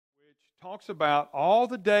talks about all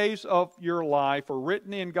the days of your life are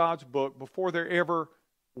written in God's book before there ever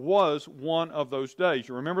was one of those days.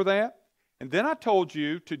 You remember that? And then I told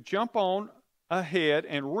you to jump on ahead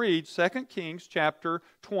and read 2 Kings chapter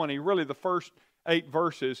 20, really the first 8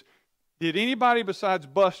 verses. Did anybody besides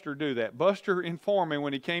Buster do that? Buster informed me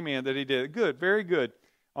when he came in that he did it. Good, very good.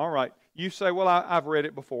 All right. You say, well, I've read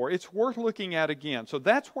it before. It's worth looking at again. So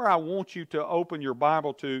that's where I want you to open your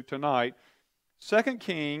Bible to tonight. 2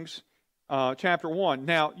 Kings chapter 1.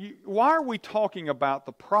 Now, why are we talking about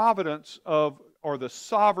the providence of, or the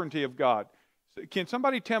sovereignty of God? Can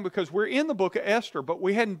somebody tell me? Because we're in the book of Esther, but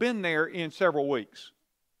we hadn't been there in several weeks.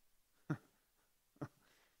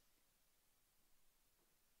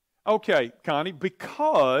 Okay, Connie,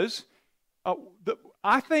 because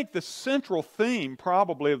I think the central theme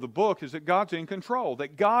probably of the book is that God's in control,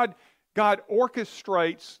 that God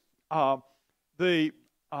orchestrates the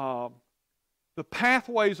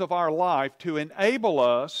pathways of our life to enable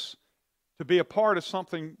us to be a part of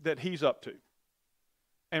something that He's up to.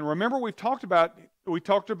 And remember, we talked about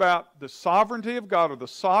the sovereignty of God, or the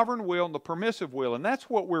sovereign will and the permissive will, and that's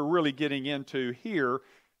what we're really getting into here.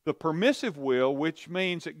 The permissive will, which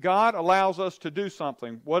means that God allows us to do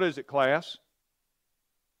something. What is it, class?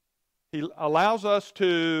 He allows us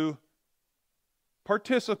to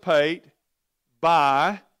participate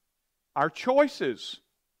by our choices.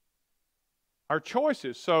 Our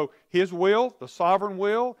choices. So His will, the sovereign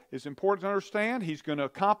will, is important to understand. He's going to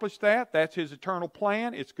accomplish that. That's His eternal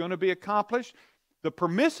plan. It's going to be accomplished. The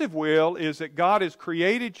permissive will is that God has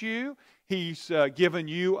created you. He's given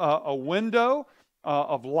you a window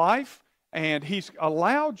of life, and He's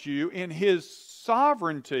allowed you in His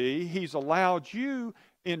sovereignty, He's allowed you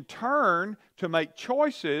in turn to make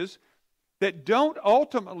choices that don't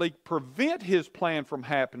ultimately prevent His plan from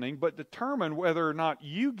happening, but determine whether or not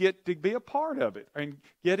you get to be a part of it and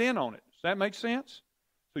get in on it. Does that make sense?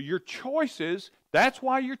 So your choices, that's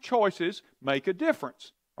why your choices make a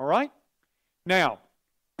difference. All right? Now,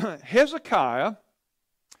 Hezekiah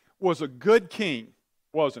was a good king,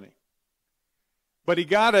 wasn't he? But he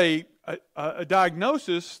got a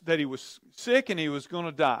diagnosis that he was sick and he was going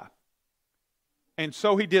to die. And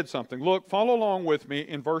so he did something. Look, follow along with me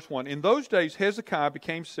in verse 1. In those days, Hezekiah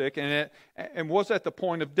became sick and was at the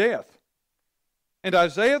point of death. And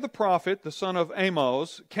Isaiah the prophet, the son of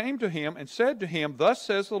Amoz, came to him and said to him, Thus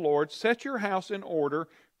says the Lord, set your house in order,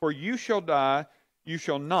 for you shall die, you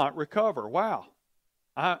shall not recover. Wow.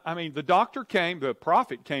 I mean, the doctor came, the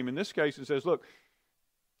prophet came in this case and says, look,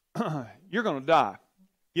 you're going to die.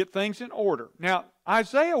 Get things in order. Now,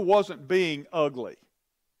 Isaiah wasn't being ugly.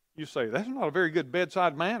 You say, that's not a very good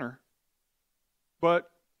bedside manner.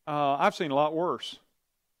 But I've seen a lot worse.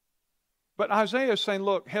 But Isaiah is saying,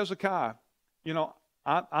 look, Hezekiah, you know,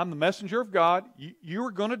 I'm the messenger of God. You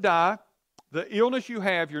are going to die. The illness you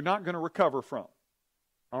have, you're not going to recover from.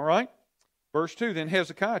 All right? Verse 2, Then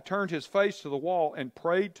Hezekiah turned his face to the wall and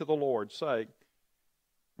prayed to the Lord, saying,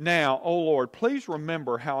 Now, O Lord, please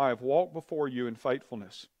remember how I have walked before you in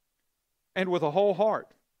faithfulness and with a whole heart,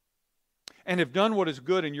 and have done what is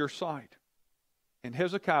good in your sight. And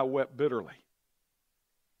Hezekiah wept bitterly.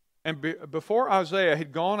 And before Isaiah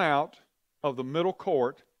had gone out of the middle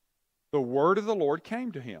court, the word of the Lord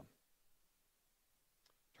came to him.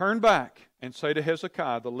 Turn back and say to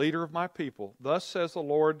Hezekiah, the leader of my people, Thus says the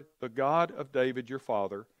Lord, the God of David your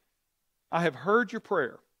father, I have heard your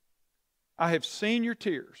prayer. I have seen your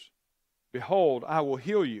tears. Behold, I will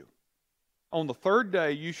heal you. On the 3rd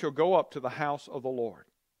day you shall go up to the house of the Lord,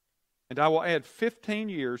 and I will add 15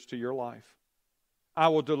 years to your life. I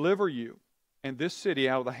will deliver you and this city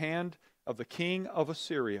out of the hand of the king of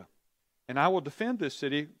Assyria, and I will defend this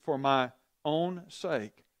city for my own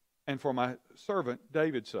sake and for my servant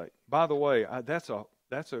David's sake. By the way, that's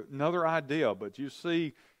another idea, but you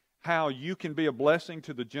see how you can be a blessing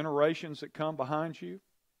to the generations that come behind you?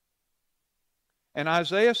 And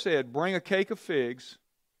Isaiah said, Bring a cake of figs,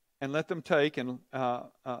 and let them take and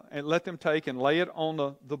lay it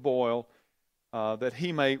on the boil, that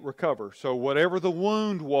he may recover. So whatever the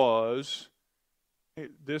wound was,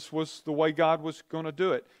 this was the way God was going to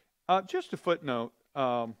do it. Just a footnote.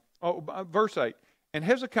 Verse 8. And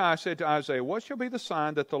Hezekiah said to Isaiah, What shall be the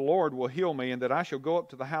sign that the Lord will heal me, and that I shall go up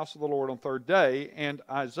to the house of the Lord on 3rd day? And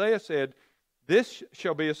Isaiah said, This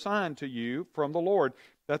shall be a sign to you from the Lord,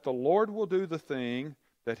 that the Lord will do the thing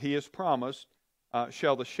that He has promised.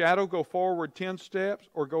 Shall the shadow go forward 10 steps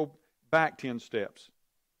or go back 10 steps?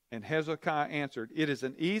 And Hezekiah answered, It is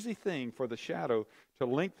an easy thing for the shadow to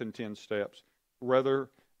lengthen 10 steps. Rather,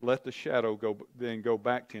 let the shadow go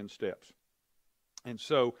back 10 steps. And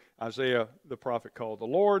so Isaiah the prophet called the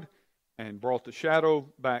Lord, and brought the shadow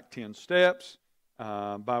back 10 steps,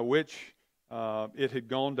 by which it had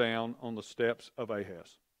gone down on the steps of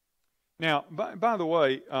Ahaz. Now, by the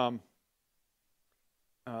way,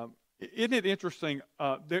 isn't it interesting?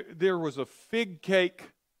 There was a fig cake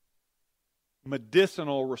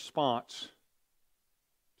medicinal response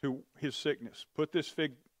to his sickness. Put this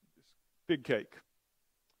fig cake,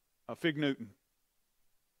 a fig Newton,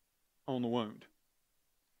 on the wound.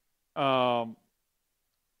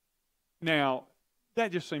 Now,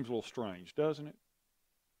 that just seems a little strange, doesn't it?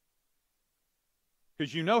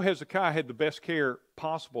 Because you know Hezekiah had the best care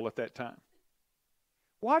possible at that time.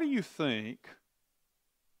 Why do you think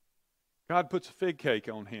God puts a fig cake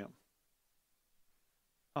on him?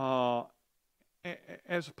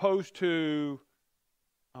 As opposed to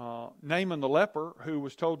Naaman the leper, who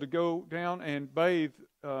was told to go down and bathe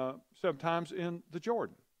 7 times in the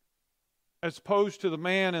Jordan. As opposed to the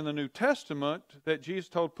man in the New Testament that Jesus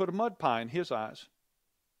told put a mud pie in his eyes.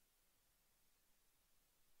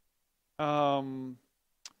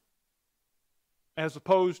 As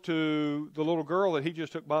opposed to the little girl that he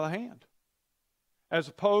just took by the hand. As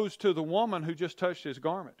opposed to the woman who just touched his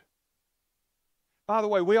garment. By the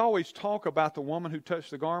way, we always talk about the woman who touched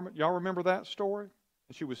the garment. Y'all remember that story?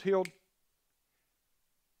 And she was healed.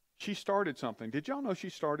 She started something. Did y'all know she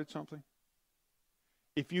started something?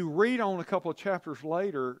 If you read on a couple of chapters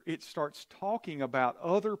later, it starts talking about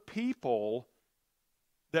other people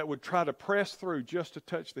that would try to press through just to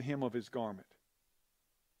touch the hem of his garment.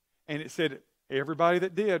 And it said everybody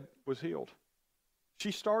that did was healed.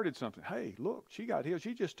 She started something. Hey, look, she got healed.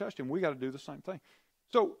 She just touched him. We got to do the same thing.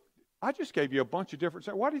 So I just gave you a bunch of different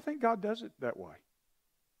things. Why do you think God does it that way?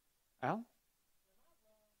 Al?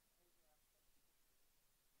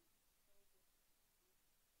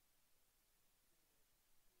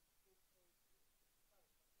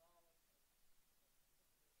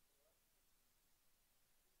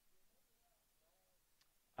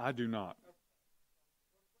 I do not.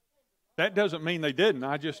 That doesn't mean they didn't.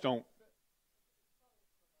 I just don't.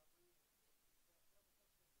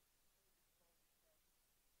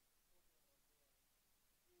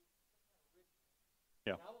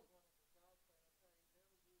 Yeah.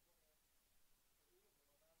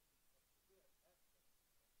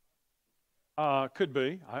 Could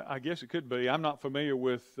be. I guess it could be. I'm not familiar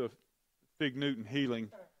with the Fig Newton healing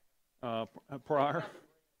prior.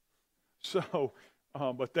 So,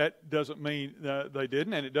 but that doesn't mean they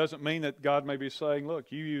didn't, and it doesn't mean that God may be saying,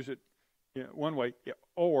 look, you use it one way,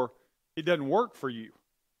 or it doesn't work for you.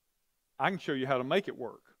 I can show you how to make it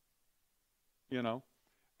work.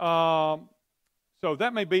 So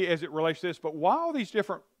that may be as it relates to this, but why all these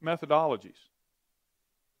different methodologies?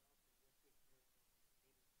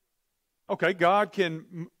 Okay, God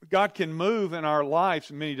can move in our lives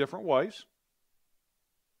in many different ways.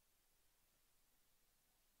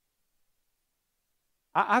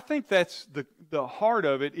 I think that's the heart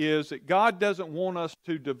of it, is that God doesn't want us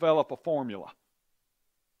to develop a formula.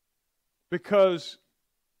 Because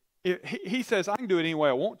He says, I can do it any way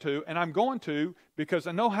I want to, and I'm going to, because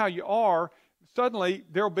I know how you are. Suddenly,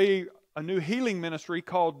 there'll be a new healing ministry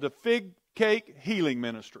called the Fig Cake Healing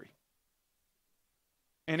Ministry.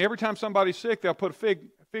 And every time somebody's sick, they'll put a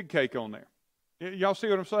fig cake on there. Y'all see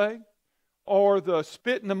what I'm saying? Or the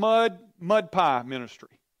Spit in the Mud Pie Ministry.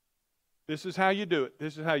 This is how you do it.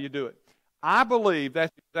 This is how you do it. I believe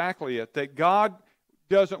that's exactly it, that God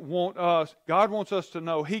doesn't want us, God wants us to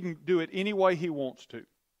know He can do it any way He wants to.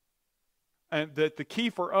 And that the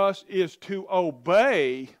key for us is to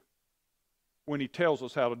obey when He tells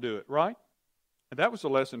us how to do it, right? And that was a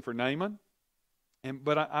lesson for Naaman.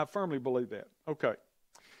 But I firmly believe that. Okay.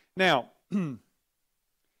 Now,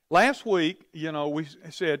 last week, we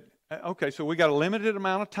said, okay, so we got a limited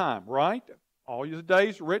amount of time, right? All your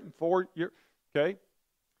days written for your, okay?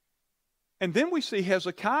 And then we see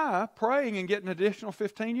Hezekiah praying and getting an additional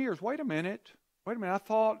 15 years. Wait a minute. I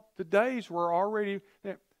thought the days were already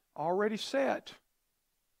set.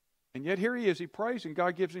 And yet here he is. He prays and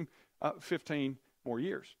God gives him 15 more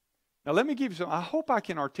years. Now let me give you some. I hope I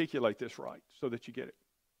can articulate this right so that you get it.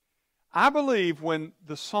 I believe when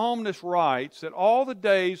the psalmist writes that all the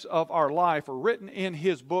days of our life are written in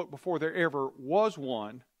his book before there ever was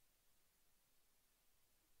one,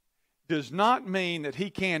 does not mean that he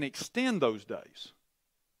can extend those days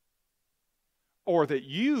or that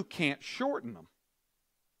you can't shorten them.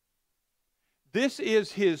 This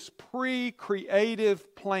is his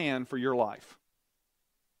pre-creative plan for your life.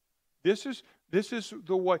 This is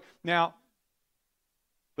the way. Now,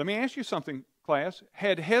 let me ask you something, class.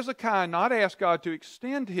 Had Hezekiah not asked God to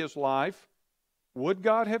extend his life, would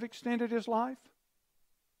God have extended his life?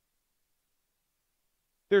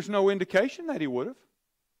 There's no indication that he would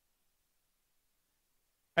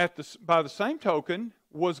have. By the same token,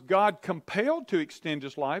 was God compelled to extend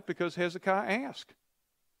his life because Hezekiah asked?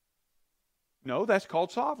 No, that's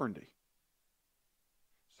called sovereignty.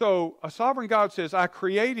 So a sovereign God says, I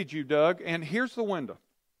created you, Doug, and here's the window.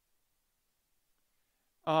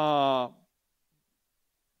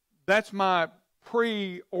 That's my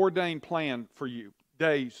preordained plan for you,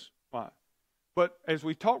 days. But as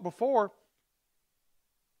we talked before,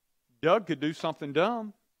 Doug could do something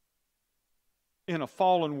dumb. In a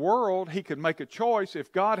fallen world, he could make a choice.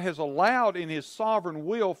 If God has allowed in his sovereign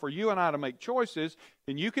will for you and I to make choices,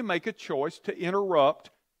 then you can make a choice to interrupt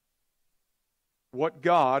what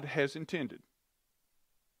God has intended.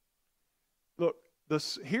 Look,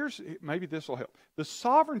 maybe this will help. The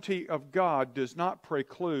sovereignty of God does not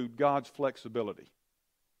preclude God's flexibility.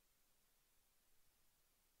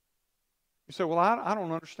 You say, well, I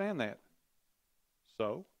don't understand that.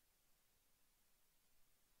 So,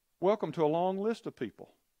 welcome to a long list of people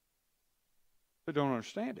that don't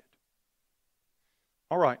understand it.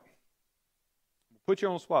 All right. Put you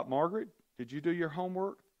on the spot. Margaret, did you do your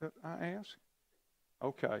homework that I asked?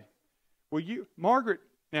 Okay. Well, Margaret,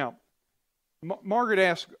 now, Margaret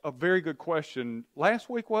asked a very good question. Last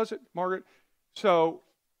week, was it, Margaret? So,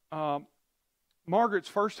 Margaret's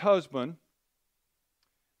first husband,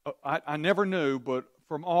 I never knew, but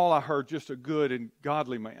from all I heard, just a good and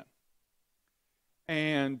godly man.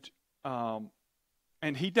 And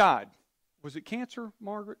he died. Was it cancer,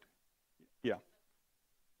 Margaret? Yeah.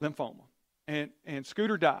 Lymphoma. And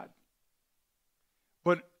Scooter died.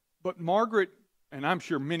 But Margaret, and I'm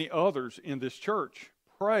sure many others in this church,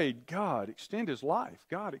 prayed, God, extend his life.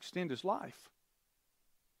 God, extend his life.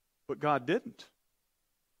 But God didn't.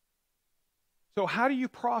 So how do you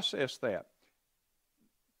process that?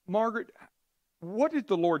 Margaret, what did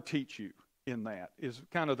the Lord teach you in that is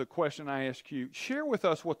kind of the question I ask you. Share with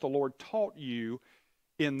us what the Lord taught you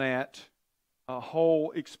in that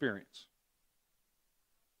whole experience.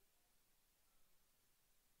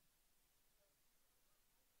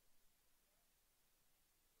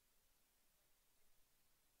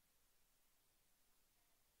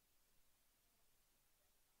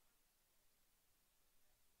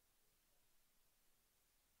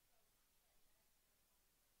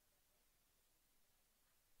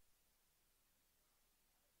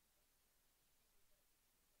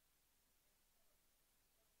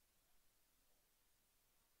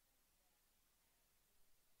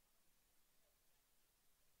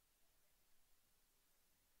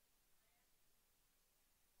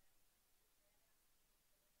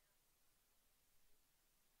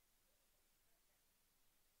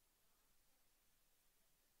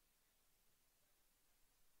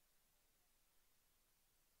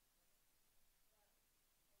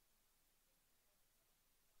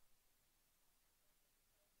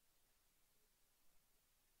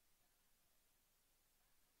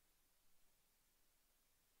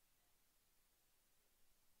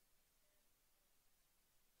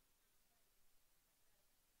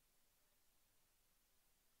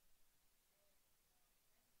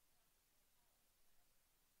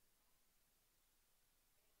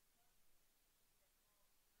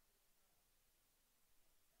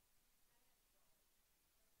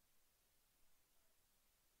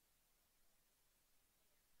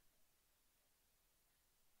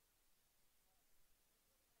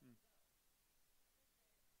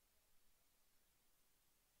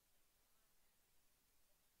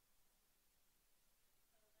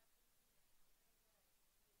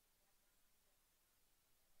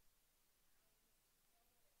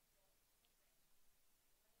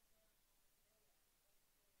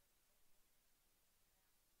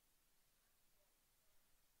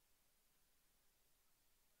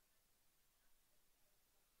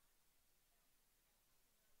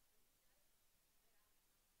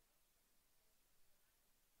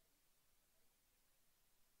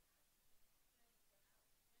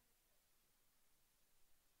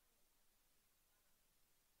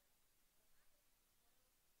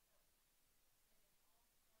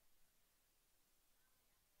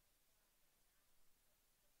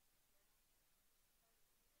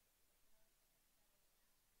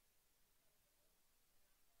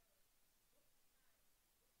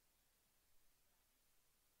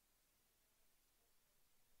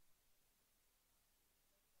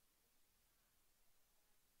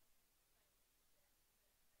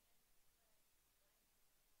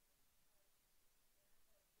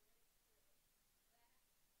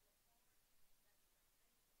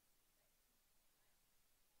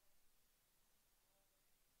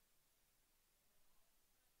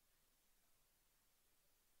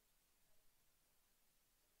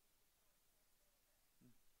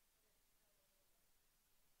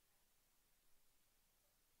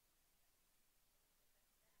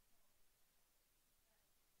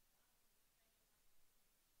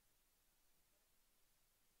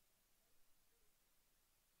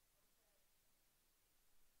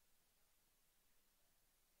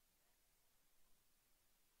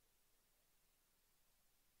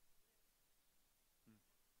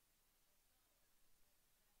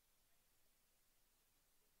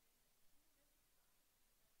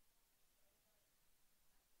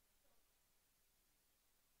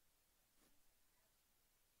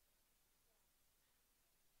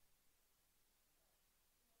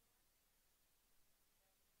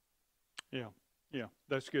 Yeah, yeah,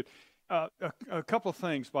 that's good. A couple of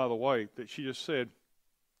things, by the way, that she just said.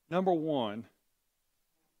 Number one,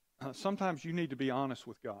 sometimes you need to be honest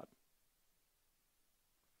with God.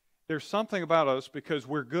 There's something about us, because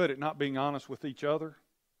we're good at not being honest with each other,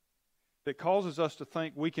 that causes us to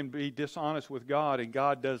think we can be dishonest with God and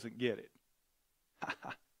God doesn't get it.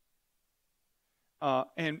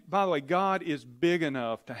 And by the way, God is big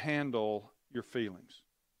enough to handle your feelings.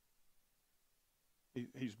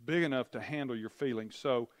 He's big enough to handle your feelings.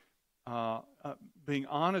 So being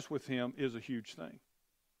honest with Him is a huge thing.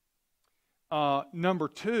 Number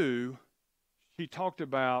two, she talked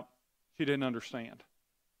about she didn't understand.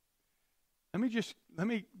 Let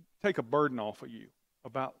me take a burden off of you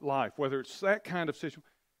about life, whether it's that kind of situation.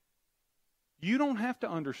 You don't have to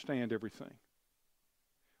understand everything.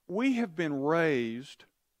 We have been raised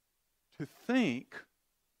to think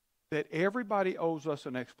that everybody owes us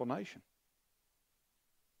an explanation.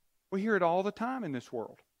 We hear it all the time in this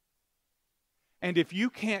world. And if you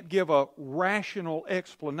can't give a rational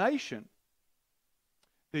explanation,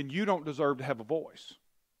 then you don't deserve to have a voice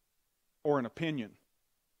or an opinion.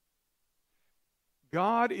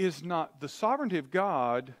 God is not, the sovereignty of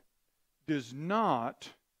God does not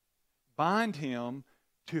bind Him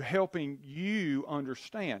to helping you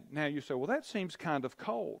understand. Now you say, well, that seems kind of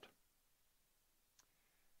cold.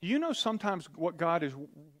 Do you know sometimes what God is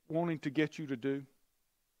wanting to get you to do?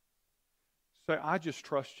 Say, I just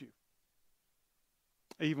trust you,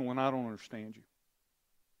 even when I don't understand you.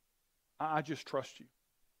 I just trust you.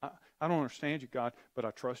 I don't understand you, God, but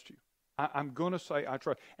I trust you. I'm going to say I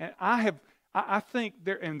trust. And I think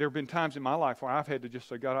there have been times in my life where I've had to just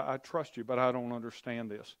say, God, I trust you, but I don't understand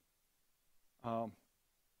this. I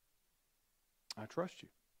trust you.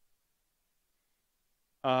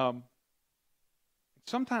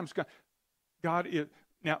 Sometimes God is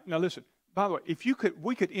now listen. By the way, if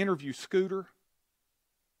we could interview Scooter.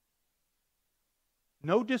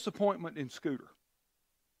 No disappointment in Scooter.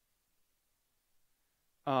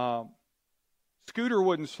 Scooter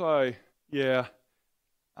wouldn't say, "Yeah,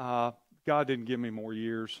 God didn't give me more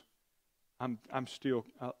years. I'm still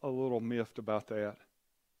a little miffed about that."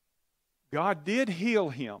 God did heal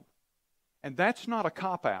him, and that's not a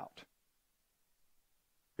cop-out.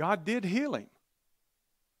 God did heal him.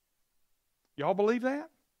 Y'all believe that?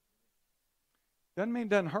 Doesn't mean it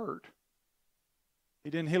doesn't hurt. He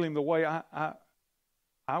didn't heal him the way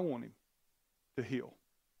I want him to heal.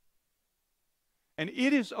 And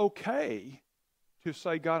it is okay to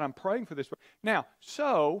say, God, I'm praying for this. Now,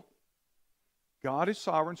 so, God is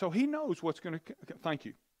sovereign, so He knows what's going to, thank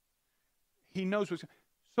you. He knows what's,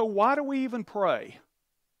 so why do we even pray?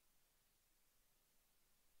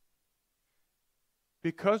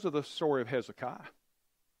 Because of the story of Hezekiah.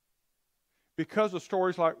 Because of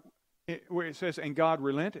stories like where it says, and God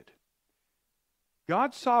relented.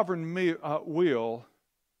 God's sovereign will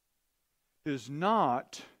does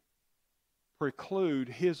not preclude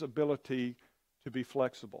His ability to be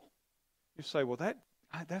flexible. You say, well,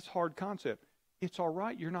 that's a hard concept. It's all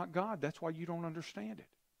right, you're not God. That's why you don't understand it.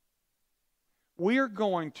 We are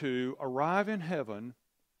going to arrive in heaven,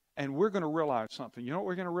 and we're going to realize something. You know what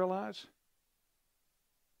we're going to realize?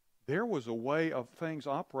 There was a way of things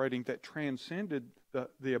operating that transcended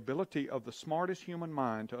the ability of the smartest human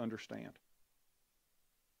mind to understand.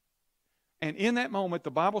 And in that moment,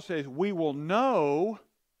 the Bible says, we will know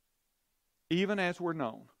even as we're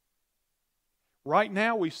known. Right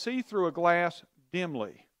now, we see through a glass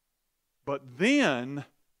dimly, but then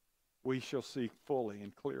we shall see fully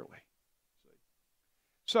and clearly.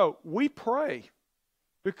 So we pray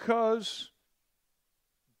because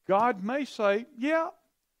God may say, yeah,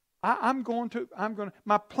 I'm going to,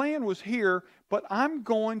 my plan was here, but I'm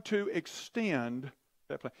going to extend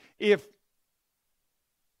that plan. If,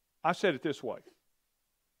 I said it this way,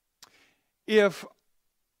 if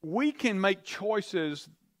we can make choices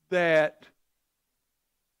that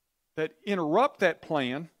interrupt that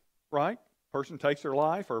plan, right? Person takes their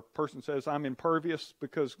life, or a person says, I'm impervious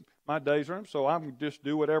because my days are up, so I'm just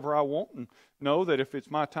do whatever I want and know that if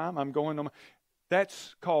it's my time, I'm going to.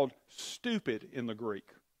 That's called stupid in the Greek.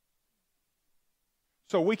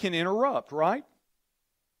 So we can interrupt, right?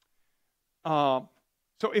 So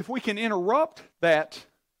if we can interrupt that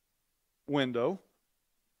window,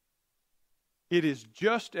 it is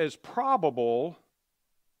just as probable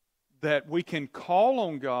that we can call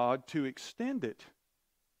on God to extend it.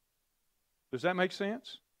 Does that make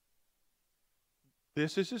sense?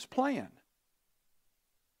 This is His plan.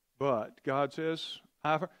 But God says,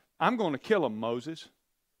 I'm going to kill him, Moses.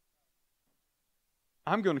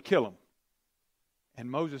 I'm going to kill him. And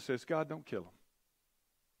Moses says, God, don't kill him.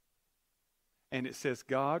 And it says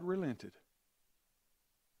God relented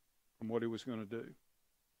from what he was going to do.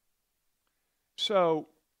 So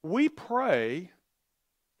we pray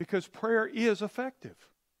because prayer is effective.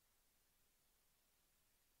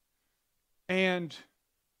 And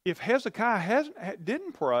if Hezekiah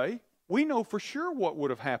didn't pray, we know for sure what would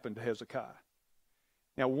have happened to Hezekiah.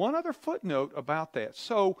 Now, one other footnote about that.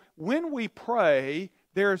 So when we pray,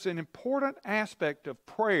 there's an important aspect of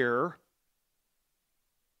prayer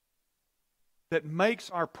that makes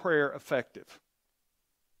our prayer effective.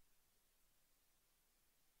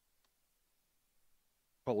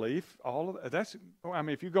 Belief, all of that's. I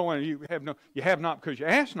mean, if you go in, you have not because you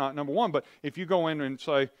ask not. Number one, but if you go in and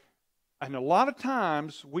say, and a lot of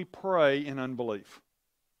times we pray in unbelief.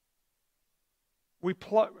 We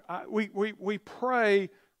pray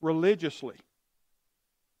religiously.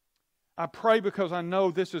 I pray because I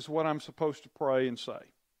know this is what I'm supposed to pray and say.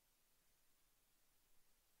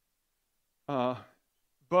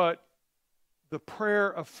 But the prayer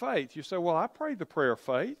of faith, you say, well, I prayed the prayer of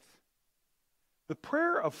faith. The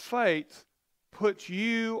prayer of faith puts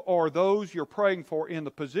you or those you're praying for in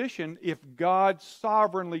the position if God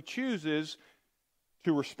sovereignly chooses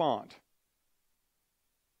to respond.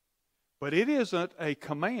 But it isn't a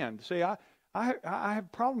command. See, I have a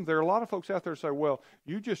problem. There are a lot of folks out there who say, well,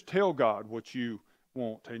 you just tell God what you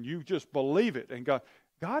want and you just believe it. And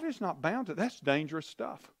God is not bound to. That's dangerous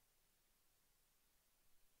stuff.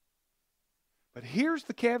 But here's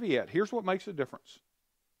the caveat. Here's what makes a difference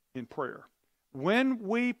in prayer. When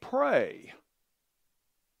we pray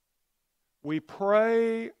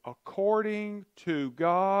according to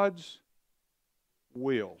God's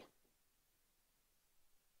will.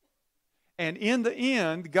 And in the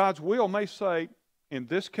end, God's will may say, in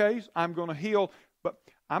this case, I'm going to heal, but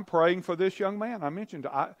I'm praying for this young man. I mentioned,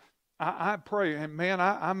 I pray, and man,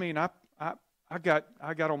 I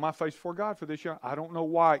got on my face before God for this young. I don't know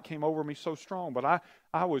why it came over me so strong, but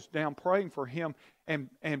I was down praying for him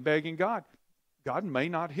and begging God. God may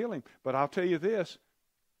not heal him, but I'll tell you this.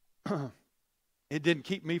 It didn't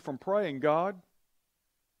keep me from praying, God,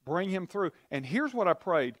 bring him through. And here's what I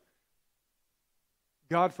prayed.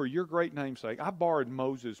 God, for your great name's sake, I borrowed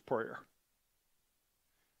Moses' prayer.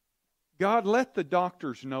 God, let the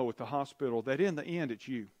doctors know at the hospital that in the end it's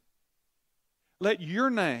you. Let your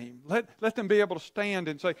name, let them be able to stand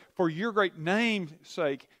and say, for your great name's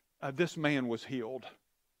sake, this man was healed.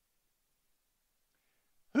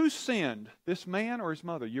 Who sinned, this man or his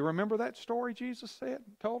mother? You remember that story Jesus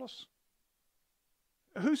told us?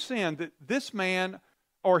 Who sinned, that this man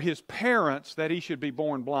or his parents, that he should be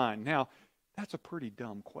born blind? Now, that's a pretty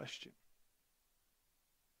dumb question.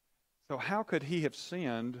 So how could he have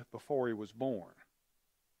sinned before he was born?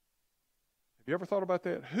 Have you ever thought about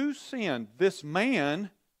that? Who sinned, this man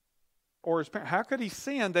or his parents? How could he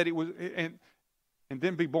sin that it was and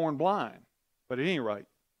then be born blind? But at any rate,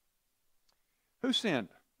 who sinned?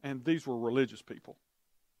 And these were religious people.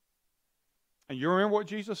 And you remember what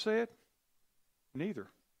Jesus said? Neither.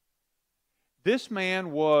 This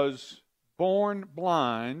man was born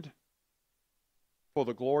blind for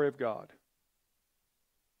the glory of God.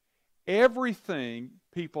 Everything,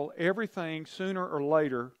 people, everything sooner or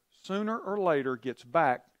later gets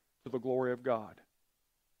back to the glory of God.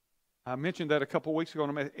 I mentioned that a couple of weeks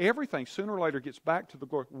ago. Everything sooner or later gets back to the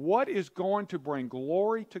glory. What is going to bring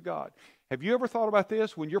glory to God? Have you ever thought about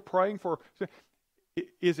this when you're praying for?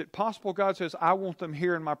 Is it possible God says, I want them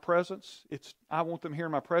here in my presence? I want them here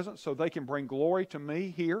in my presence so they can bring glory to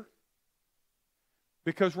me here?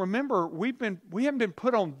 Because remember, we haven't been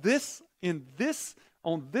put on this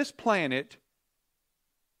planet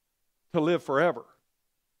to live forever.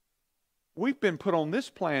 We've been put on this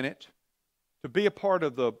planet to be a part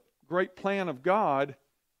of the great plan of God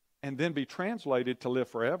and then be translated to live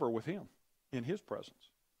forever with Him in His presence.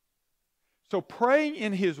 So praying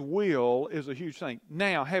in His will is a huge thing.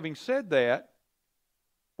 Now, having said that,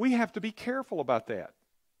 we have to be careful about that.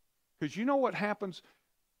 Because you know what happens?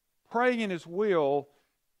 Praying in His will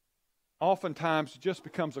oftentimes just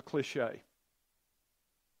becomes a cliche.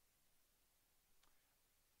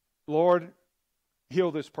 Lord,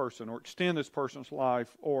 heal this person, or extend this person's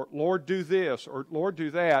life, or Lord, do this, or Lord,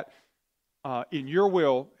 do that, in your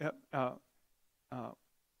will,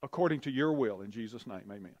 according to your will, in Jesus' name,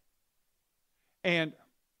 amen. And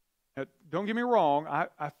don't get me wrong,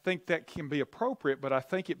 I think that can be appropriate, but I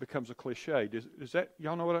think it becomes a cliche. Does that,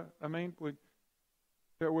 y'all know what I mean?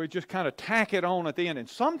 We just kind of tack it on at the end. And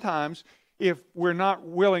sometimes, if we're not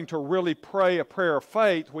willing to really pray a prayer of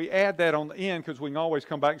faith, we add that on the end because we can always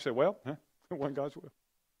come back and say, well, it wasn't God's will.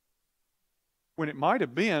 when it might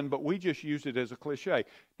have been, but we just used it as a cliche.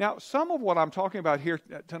 Now, some of what I'm talking about here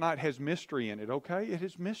tonight has mystery in it, okay? It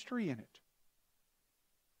has mystery in it.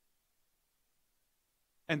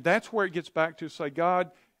 And that's where it gets back to say,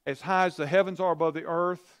 God, as high as the heavens are above the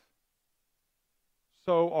earth,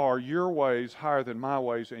 so are your ways higher than my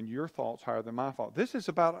ways and your thoughts higher than my thoughts. This is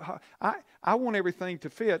about, I want everything to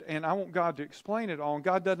fit, and I want God to explain it all, and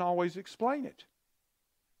God doesn't always explain it.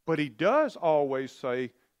 But He does always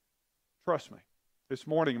say, trust me. This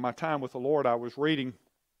morning in my time with the Lord, I was reading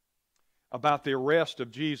about the arrest of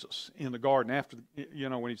Jesus in the garden after,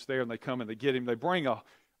 when He's there and they come and they get Him. They bring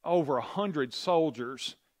over 100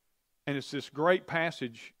 soldiers, and it's this great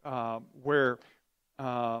passage where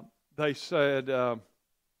they said,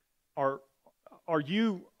 are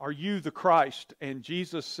you the Christ? And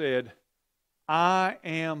Jesus said, I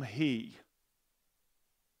am He.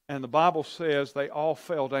 And the Bible says they all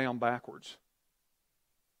fell down backwards.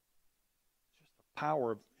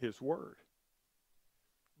 Power of His Word.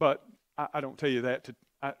 But I don't tell you that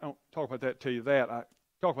I don't talk about that to tell you that. I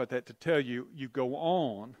talk about that to tell you go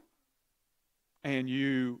on and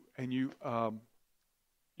you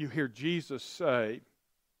hear Jesus say,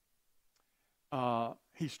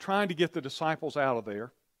 He's trying to get the disciples out of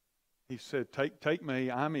there. He said, take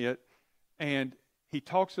me, I'm it. And He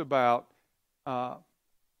talks about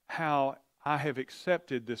how I have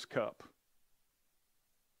accepted this cup.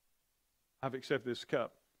 I've accepted this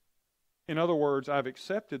cup. In other words, I've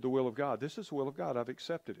accepted the will of God. This is the will of God. I've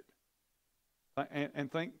accepted it.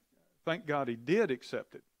 And thank God He did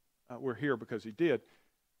accept it. We're here because He did.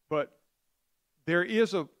 But there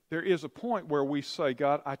is a point where we say,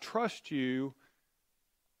 God, I trust You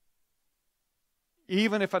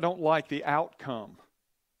even if I don't like the outcome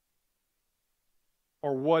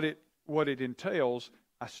or what it entails.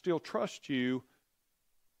 I still trust You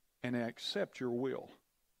and I accept Your will.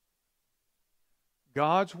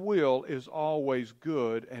 God's will is always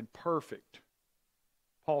good and perfect.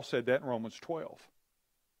 Paul said that in Romans 12.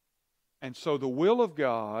 And so the will of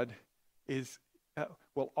God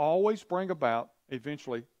will always bring about,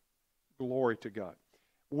 eventually, glory to God.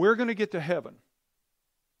 We're going to get to heaven.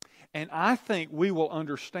 And I think we will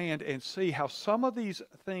understand and see how some of these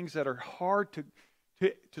things that are hard to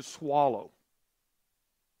swallow,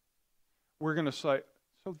 we're going to say,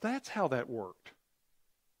 so that's how that worked.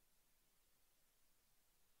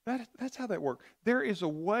 That's how that worked. There is a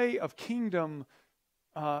way of kingdom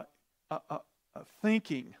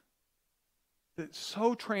thinking that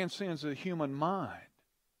so transcends the human mind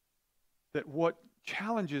that what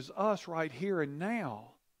challenges us right here and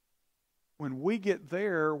now, when we get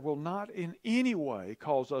there, will not in any way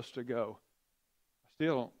cause us to go,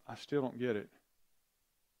 I still don't get it.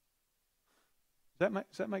 Does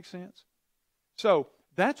that make sense? So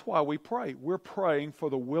that's why we pray. We're praying for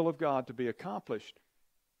the will of God to be accomplished.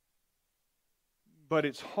 But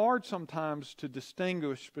it's hard sometimes to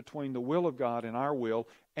distinguish between the will of God and our will,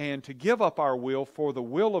 and to give up our will for the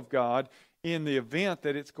will of God in the event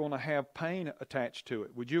that it's going to have pain attached to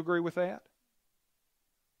it. Would you agree with that?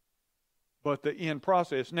 But the end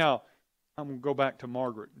process, now I'm going to go back to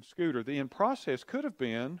Margaret and Scooter. The end process could have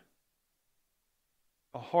been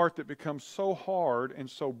a heart that becomes so hard and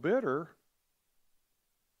so bitter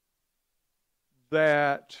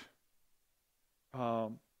that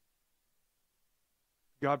God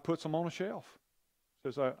puts them on a shelf.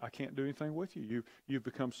 Says, I can't do anything with you. You've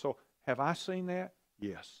become so... Have I seen that?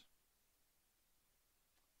 Yes.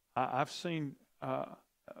 I've seen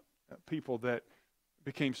people that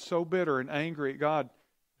became so bitter and angry at God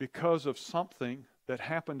because of something that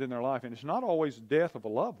happened in their life. And it's not always the death of a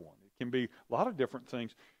loved one. It can be a lot of different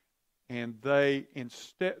things. And they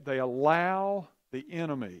allow the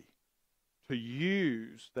enemy to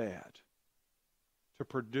use that to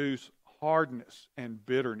produce hardness and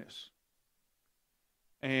bitterness.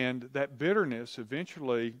 And that bitterness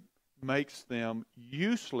eventually makes them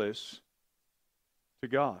useless to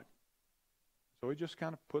God. So He just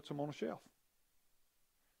kind of puts them on a shelf.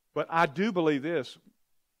 But I do believe this.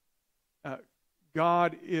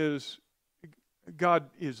 God is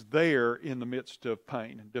there in the midst of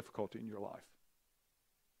pain and difficulty in your life.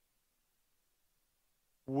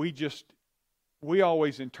 We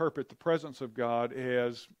always interpret the presence of God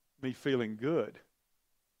as me feeling good.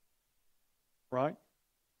 Right?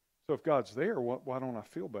 So if God's there, why don't I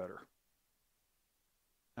feel better?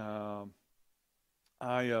 I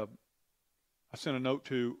sent a note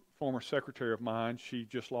to a former secretary of mine. She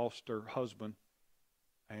just lost her husband.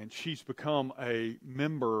 And she's become a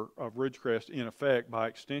member of Ridgecrest, in effect, by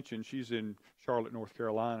extension. She's in Charlotte, North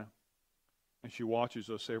Carolina. And she watches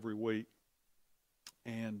us every week.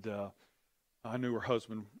 And I knew her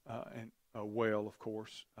husband, and well, of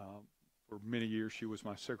course. For many years, she was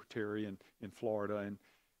my secretary in Florida,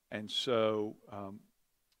 and so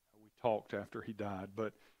we talked after he died.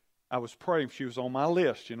 But I was praying. She was on my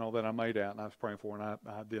list, that I made out, and I was praying for her.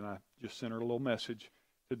 And then I just sent her a little message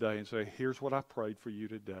today and say, here's what I prayed for you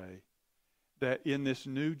today. That in this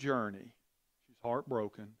new journey, she's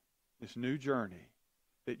heartbroken, this new journey,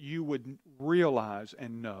 that you would realize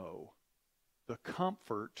and know the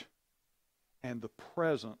comfort and the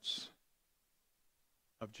presence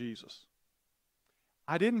of Jesus.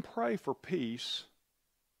 I didn't pray for peace.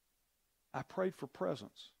 I prayed for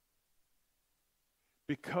presence.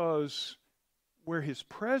 Because where his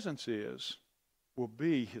presence is will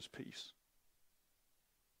be his peace.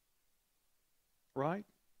 Right?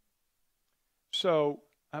 So,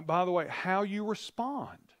 by the way, how you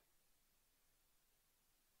respond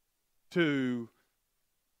to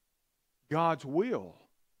God's will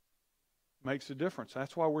makes a difference.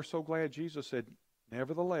 That's why we're so glad Jesus said,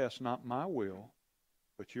 nevertheless, not my will,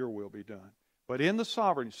 but your will be done. But in the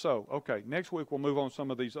sovereignty. So, okay, next week we'll move on to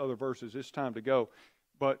some of these other verses. It's time to go.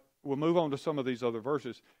 But we'll move on to some of these other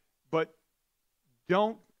verses. But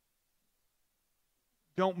don't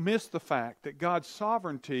miss the fact that God's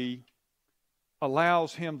sovereignty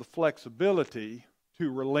allows him the flexibility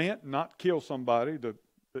to relent, not kill somebody, the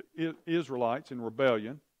Israelites in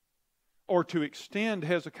rebellion, or to extend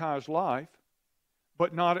Hezekiah's life,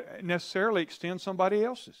 but not necessarily extend somebody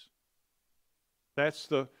else's.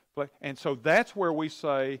 And so that's where we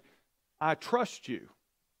say, I trust you.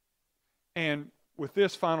 And with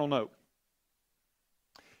this final note,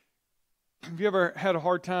 have you ever had a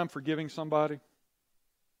hard time forgiving somebody?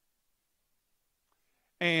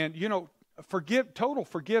 And, total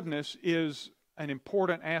forgiveness is an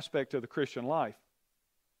important aspect of the Christian life.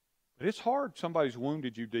 But it's hard. Somebody's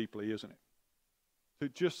wounded you deeply, isn't it? To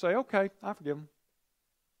just say, okay, I forgive them.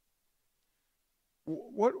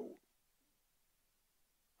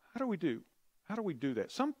 How do we do? How do we do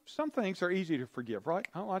that? Some things are easy to forgive, right?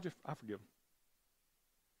 Oh, I forgive them.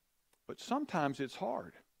 But sometimes it's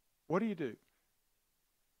hard. What do you do?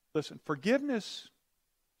 Listen, forgiveness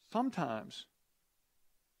sometimes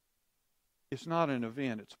it's not an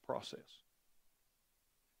event, it's a process.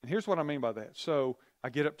 And here's what I mean by that. So I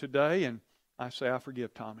get up today and I say, I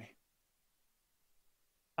forgive Tommy.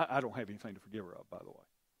 I don't have anything to forgive her of, by the way.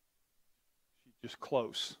 She's just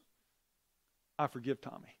close. I forgive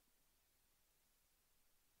Tommy.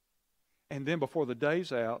 And then before the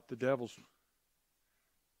day's out, the devil's...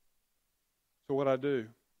 So what I do,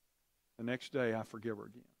 the next day I forgive her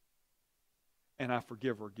again. And I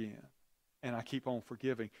forgive her again. And I keep on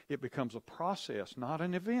forgiving. It becomes a process, not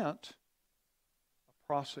an event. A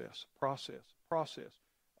process.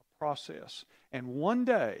 And one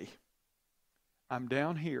day, I'm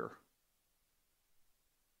down here,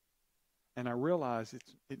 and I realize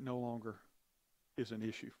it no longer is an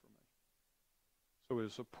issue for me. So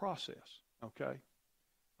it's a process, okay?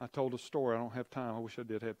 I told a story. I don't have time. I wish I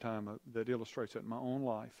did have time that illustrates that in my own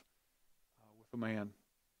life with a man.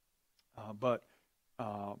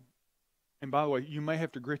 And by the way, you may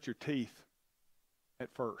have to grit your teeth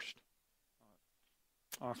at first.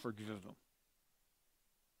 I forgive them.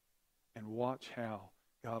 And watch how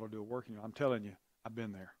God will do a work in you. I'm telling you, I've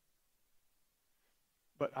been there.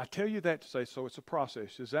 But I tell you that to say, so it's a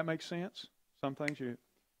process. Does that make sense? Some things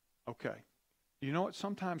okay. You know what?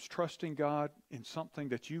 Sometimes trusting God in something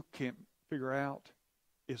that you can't figure out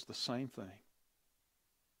is the same thing.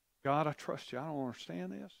 God, I trust you. I don't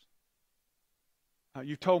understand this.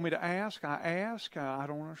 You told me to ask. I ask. I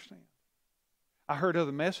don't understand. I heard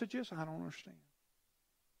other messages. I don't understand.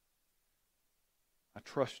 I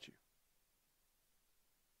trust you.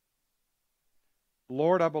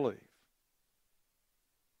 Lord, I believe.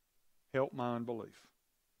 Help my unbelief.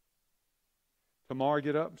 Tomorrow I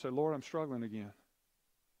get up and say, Lord, I'm struggling again.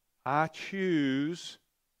 I choose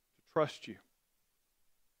to trust you.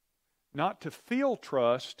 Not to feel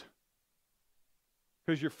trust,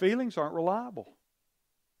 because your feelings aren't reliable.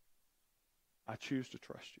 I choose to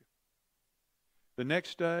trust you. The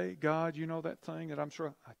next day, God, you know that thing that I'm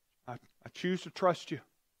sure I choose to trust you.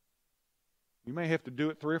 You may have to do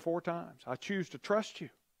it 3 or 4 times. I choose to trust you.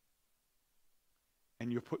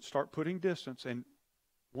 And you start putting distance, and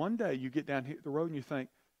one day you get down here the road and you think,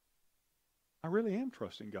 I really am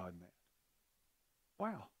trusting God in that.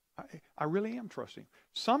 Wow, I really am trusting.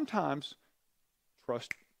 Sometimes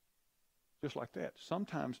trust, just like that.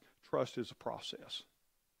 Sometimes trust is a process.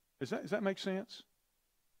 Does that make sense?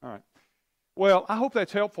 All right. Well, I hope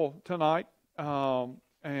that's helpful tonight and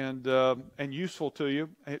useful to you.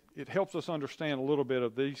 It helps us understand a little bit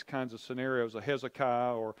of these kinds of scenarios of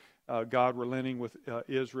Hezekiah or God relenting with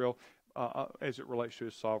Israel. as it relates to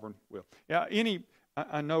His sovereign will. Yeah.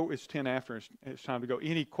 I know it's 10 after. It's time to go.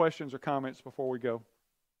 Any questions or comments before we go?